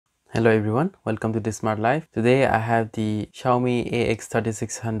Hello everyone, welcome to this Smart Life. Today I have the Xiaomi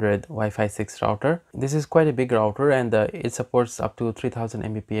AX3600 Wi-Fi 6 router. This is quite a big router and it supports up to 3000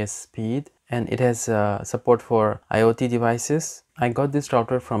 Mbps speed and it has support for IoT devices. I got this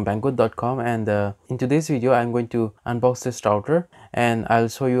router from banggood.com and in today's video I'm going to unbox this router and I'll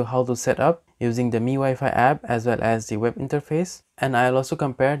show you how to set up using the Mi WiFi app as well as the web interface, and I'll also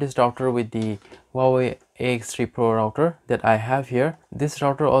compare this router with the Huawei AX3 Pro Router that I have here. This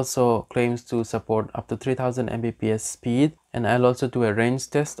router also claims to support up to 3000 Mbps speed, and I'll also do a range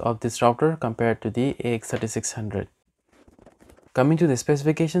test of this router compared to the AX3600. Coming to the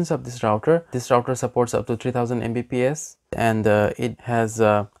specifications of this router supports up to 3000 Mbps and it has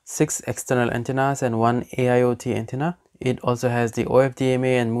 6 external antennas and 1 AIoT antenna. It also has the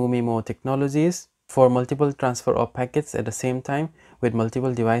OFDMA and MU-MIMO technologies for multiple transfer of packets at the same time with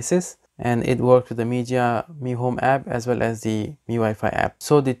multiple devices, and it works with the Media Mi Home app as well as the Mi WiFi app.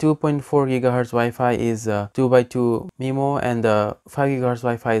 So the 2.4 GHz Wi-Fi is 2x2 MIMO and the 5 GHz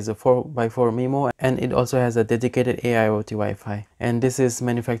Wi-Fi is a 4x4 MIMO, and it also has a dedicated AIoT Wi-Fi, and this is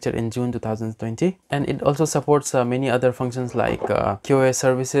manufactured in June 2020, and it also supports many other functions like QoS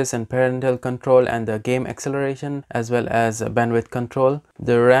services and parental control and the game acceleration as well as bandwidth control.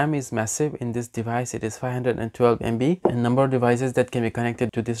 The RAM is massive in this device. It is 512 MB, and number of devices that can be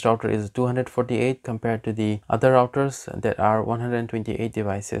connected to this router is 248 compared to the other routers that are 128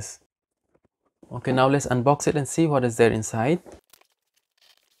 devices. Okay, now let's unbox it and see what is there inside.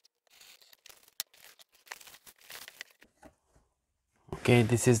 Okay,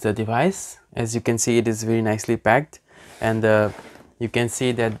 this is the device. As you can see, it is very nicely packed, and you can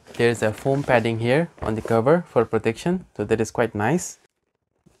see that there's a foam padding here on the cover for protection, so that is quite nice.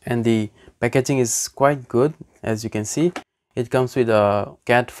 And the packaging is quite good. As you can see, it comes with a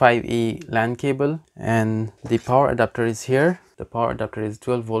Cat5e LAN cable, and the power adapter is here. The power adapter is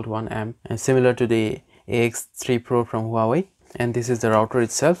 12 volt 1 amp and similar to the AX3 Pro from Huawei. And this is the router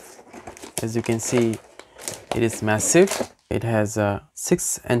itself. As you can see, it is massive. It has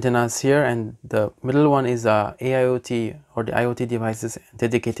 6 antennas here, and the middle one is a AIoT or the IoT devices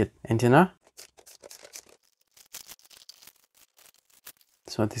dedicated antenna.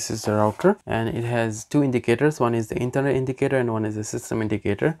 So this is the router, and it has 2 indicators. One is the internet indicator and one is the system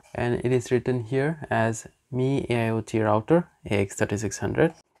indicator, and it is written here as Mi AIoT router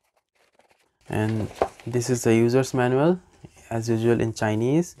AX3600. And this is the user's manual as usual in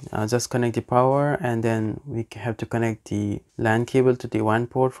Chinese. Just connect the power, and then we have to connect the LAN cable to the WAN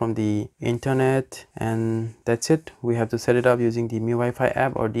port from the internet, and that's it. We have to set it up using the Mi WiFi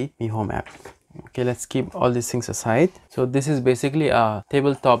app or the Mi Home app. Okay, let's keep all these things aside. So this is basically a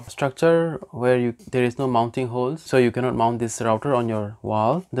tabletop structure where there is no mounting holes, so you cannot mount this router on your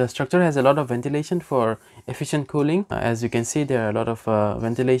wall. The structure has a lot of ventilation for efficient cooling. As you can see, there are a lot of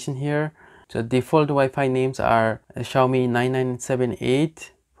ventilation here. So default Wi-Fi names are Xiaomi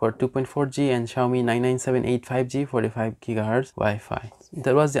 9978 for 2.4G and Xiaomi 99785 5G for the 5 GHz Wi-Fi.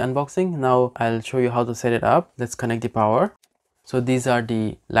 That was the unboxing. Now I'll show you how to set it up. Let's connect the power. So these are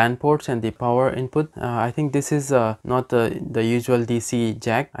the LAN ports and the power input. I think this is not the usual DC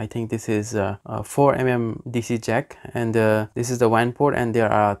jack. I think this is a 4mm DC jack, and this is the WAN port, and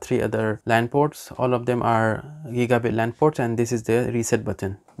there are 3 other LAN ports. All of them are gigabit LAN ports, and this is the reset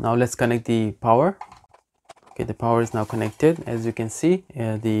button. Now let's connect the power. Okay, the power is now connected. As you can see,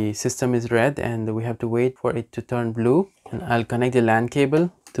 the system is red and we have to wait for it to turn blue, and I'll connect the LAN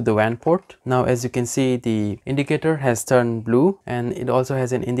cable to the WAN port. Now as you can see, the indicator has turned blue, and it also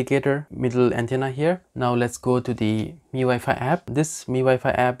has an indicator middle antenna here. Now let's go to the Mi WiFi app. This Mi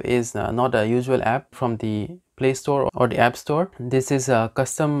WiFi app is not a usual app from the Play Store or the App Store. This is a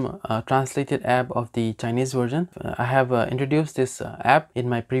custom translated app of the Chinese version. I have introduced this app in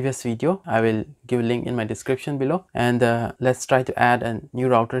my previous video. I will give a link in my description below. And let's try to add a new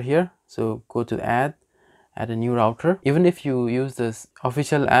router here. So go to add a new router. Even if you use this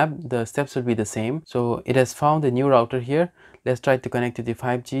official app, the steps will be the same. So it has found a new router here. Let's try to connect to the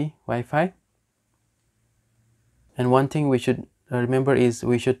 5G Wi-Fi. And one thing we should remember is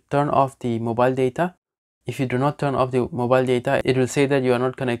we should turn off the mobile data. If you do not turn off the mobile data, it will say that you are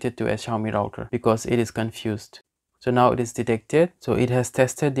not connected to a Xiaomi router because it is confused. So now it is detected. So it has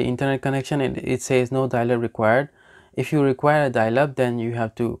tested the internet connection and it says no dial-up required. If you require a dial-up, then you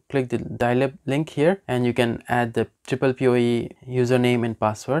have to click the dial-up link here, and you can add the triple PoE username and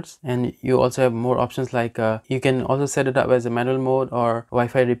passwords, and you also have more options like you can also set it up as a manual mode or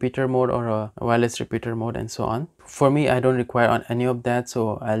Wi-Fi repeater mode or a wireless repeater mode and so on. For me, I don't require any of that,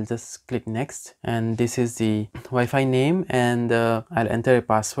 so I'll just click next, and this is the Wi-Fi name, and I'll enter a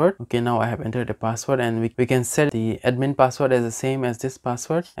password. Okay, now I have entered a password, and we can set the admin password as the same as this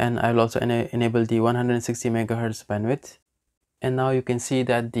password, and I'll also enable the 160 megahertz bandwidth. And now you can see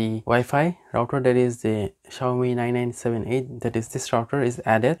that the Wi-Fi router, that is the Xiaomi 9978, that is this router, is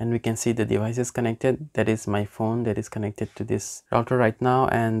added, and we can see the devices connected. That is my phone that is connected to this router right now,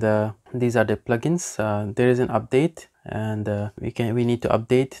 and these are the plugins. There is an update, and we need to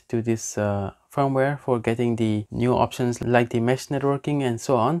update to this firmware for getting the new options like the mesh networking and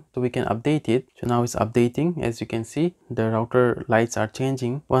so on, so we can update it. So now it's updating. As you can see, the router lights are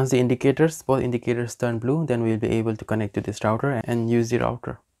changing. Once the both indicators turn blue, then we'll be able to connect to this router and use the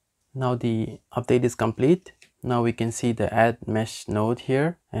router. Now the update is complete. Now we can see the add mesh node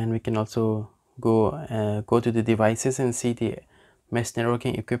here, and we can also go to the devices and see the mesh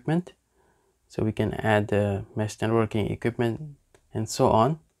networking equipment. So we can add the mesh networking equipment and so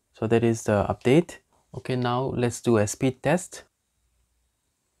on. So that is the update. Okay, now let's do a speed test.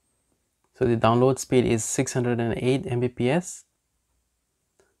 So the download speed is 608 Mbps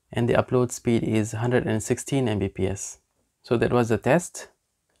and the upload speed is 116 Mbps. So that was the test.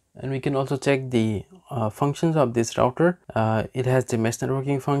 And we can also check the functions of this router. It has the mesh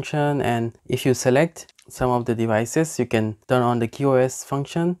networking function, and if you select some of the devices, you can turn on the QoS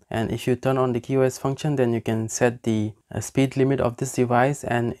function, and if you turn on the QoS function, then you can set the speed limit of this device.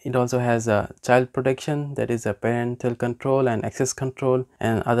 And it also has a child protection, that is a parental control and access control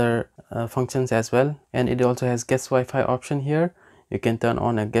and other functions as well. And it also has guest Wi-Fi option here. You can turn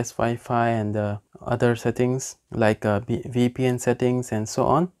on a guest Wi-Fi and other settings like VPN settings and so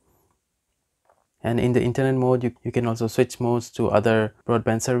on. And in the internet mode, you can also switch modes to other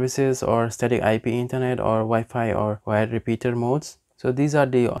broadband services or static IP internet or Wi-Fi or wired repeater modes. So these are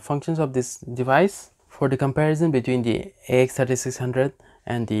the functions of this device. For the comparison between the AX3600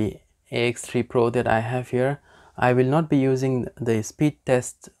 and the AX3 Pro that I have here, I will not be using the speed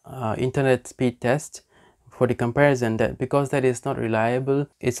test, internet speed test for the comparison, because that is not reliable.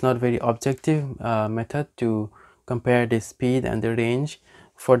 It's not very objective method to compare the speed and the range.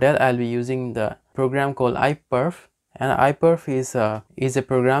 For that, I'll be using the program called Iperf, and Iperf is a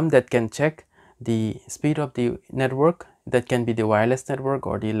program that can check the speed of the network. That can be the wireless network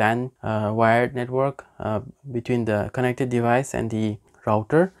or the LAN wired network between the connected device and the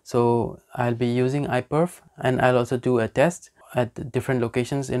router. So I'll be using Iperf, and I'll also do a test at different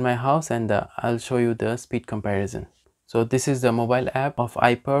locations in my house, and I'll show you the speed comparison. So this is the mobile app of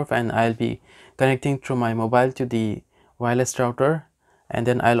Iperf, and I'll be connecting through my mobile to the wireless router, and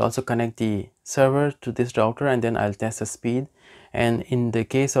then I'll also connect the server to this router, and then I'll test the speed. And in the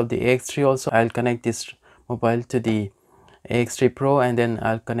case of the AX3 also, I'll connect this mobile to the AX3 Pro, and then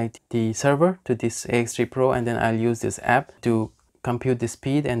I'll connect the server to this AX3 Pro, and then I'll use this app to compute the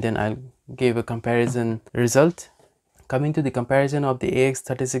speed, and then I'll give a comparison result. Coming to the comparison of the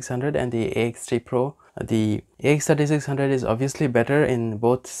AX3600 and the AX3 Pro, the AX3600 is obviously better in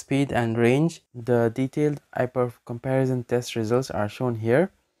both speed and range. The detailed Iperf comparison test results are shown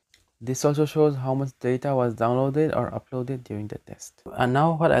here. This also shows how much data was downloaded or uploaded during the test. And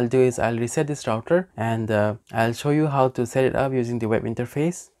now what I'll do is I'll reset this router, and I'll show you how to set it up using the web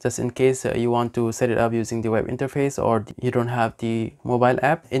interface, just in case you want to set it up using the web interface or you don't have the mobile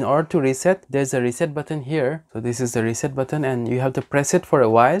app. In order to reset, there's a reset button here. So this is the reset button, and you have to press it for a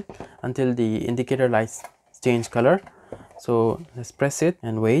while until the indicator lights change color. So let's press it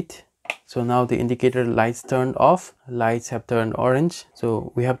and wait. So now the indicator lights turned off, lights have turned orange.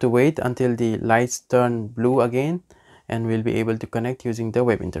 So we have to wait until the lights turn blue again, and we'll be able to connect using the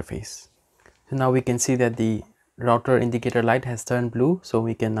web interface. So now we can see that the router indicator light has turned blue, so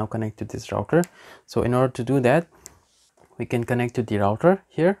we can now connect to this router. So in order to do that, we can connect to the router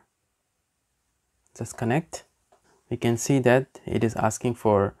here. Just connect. We can see that it is asking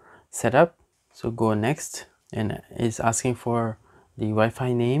for setup. So go next, and it's asking for the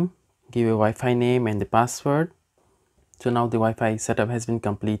Wi-Fi name. Give a Wi-Fi name and the password. So now the Wi-Fi setup has been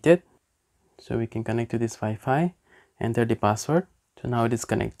completed. So we can connect to this Wi-Fi, enter the password. So now it is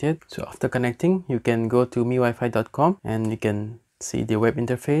connected. So after connecting, you can go to miwifi.com and you can see the web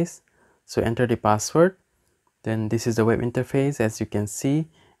interface. So enter the password. Then this is the web interface, as you can see,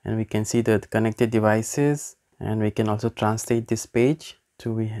 and we can see the connected devices, and we can also translate this page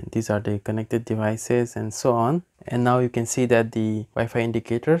to these are the connected devices and so on. And now you can see that the Wi-Fi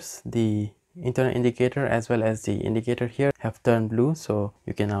indicators, the internet indicator as well as the indicator here, have turned blue, so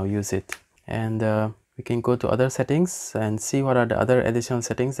you can now use it. And we can go to other settings and see what are the other additional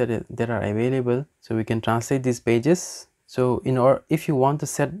settings that are available. So we can translate these pages. So if you want to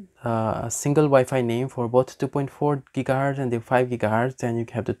set a single Wi-Fi name for both 2.4 gigahertz and the 5 gigahertz, then you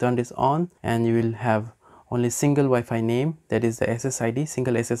have to turn this on, and you will have only single Wi-Fi name, that is the SSID,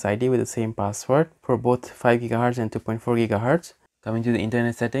 single SSID with the same password for both 5 gigahertz and 2.4 gigahertz. Coming to the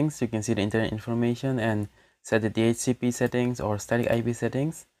internet settings, you can see the internet information and set the DHCP settings or static IP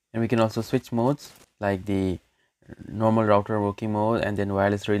settings. And we can also switch modes like the normal router working mode and then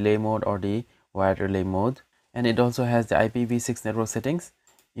wireless relay mode or the wired relay mode. And it also has the IPv6 network settings.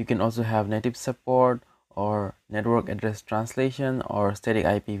 You can also have native support or network address translation or static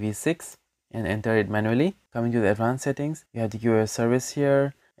IPv6 and enter it manually. Coming to the advanced settings, you have the QoS service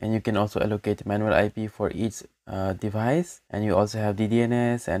here, and you can also allocate manual IP for each device. And you also have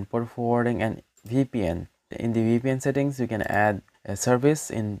DDNS and port forwarding and VPN. In the VPN settings, you can add a service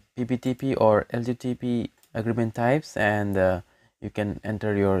in PPTP or LGTP agreement types, and you can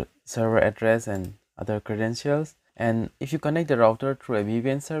enter your server address and other credentials. And if you connect the router through a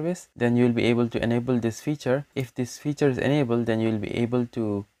VPN service, then you will be able to enable this feature. If this feature is enabled, then you will be able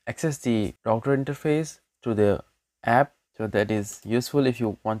to access the router interface through the app. So that is useful if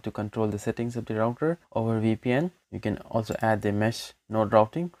you want to control the settings of the router over VPN. You can also add the mesh node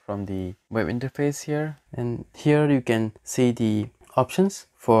routing from the web interface here. And here you can see the options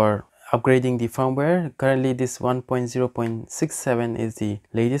for upgrading the firmware. Currently this 1.0.67 is the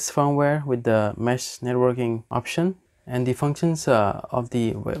latest firmware with the mesh networking option, and the functions of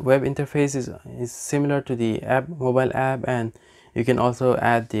the web interface is similar to the mobile app, and you can also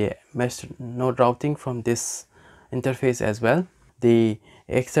add the mesh node routing from this interface as well. The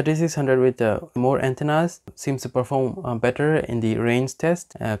AX3600 with more antennas seems to perform better in the range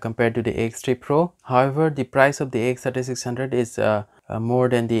test compared to the AX3 Pro. However, the price of the AX3600 is more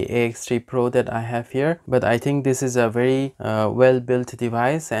than the AX3 Pro that I have here, but I think this is a very well built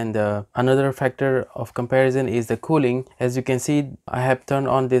device. And another factor of comparison is the cooling. As you can see, I have turned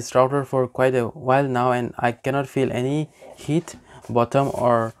on this router for quite a while now, and I cannot feel any heat bottom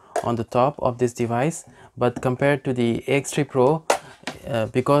or on the top of this device. But compared to the AX3 Pro,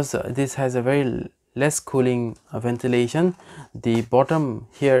 because this has a very less cooling ventilation, the bottom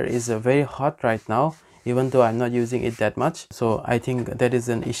here is very hot right now, even though I'm not using it that much. So I think that is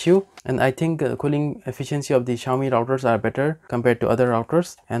an issue, and I think cooling efficiency of the Xiaomi routers are better compared to other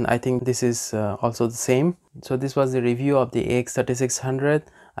routers, and I think this is also the same. So this was the review of the AX3600.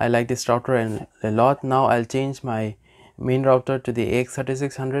 I like this router a lot. Now I'll change my main router to the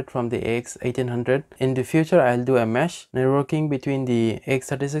AX3600 from the AX1800. In the future, I'll do a mesh networking between the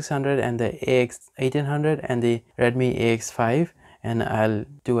AX3600 and the AX1800 and the Redmi AX5, and I'll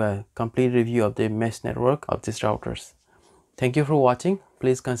do a complete review of the mesh network of these routers. Thank you for watching.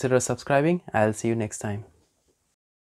 Please consider subscribing. I'll see you next time.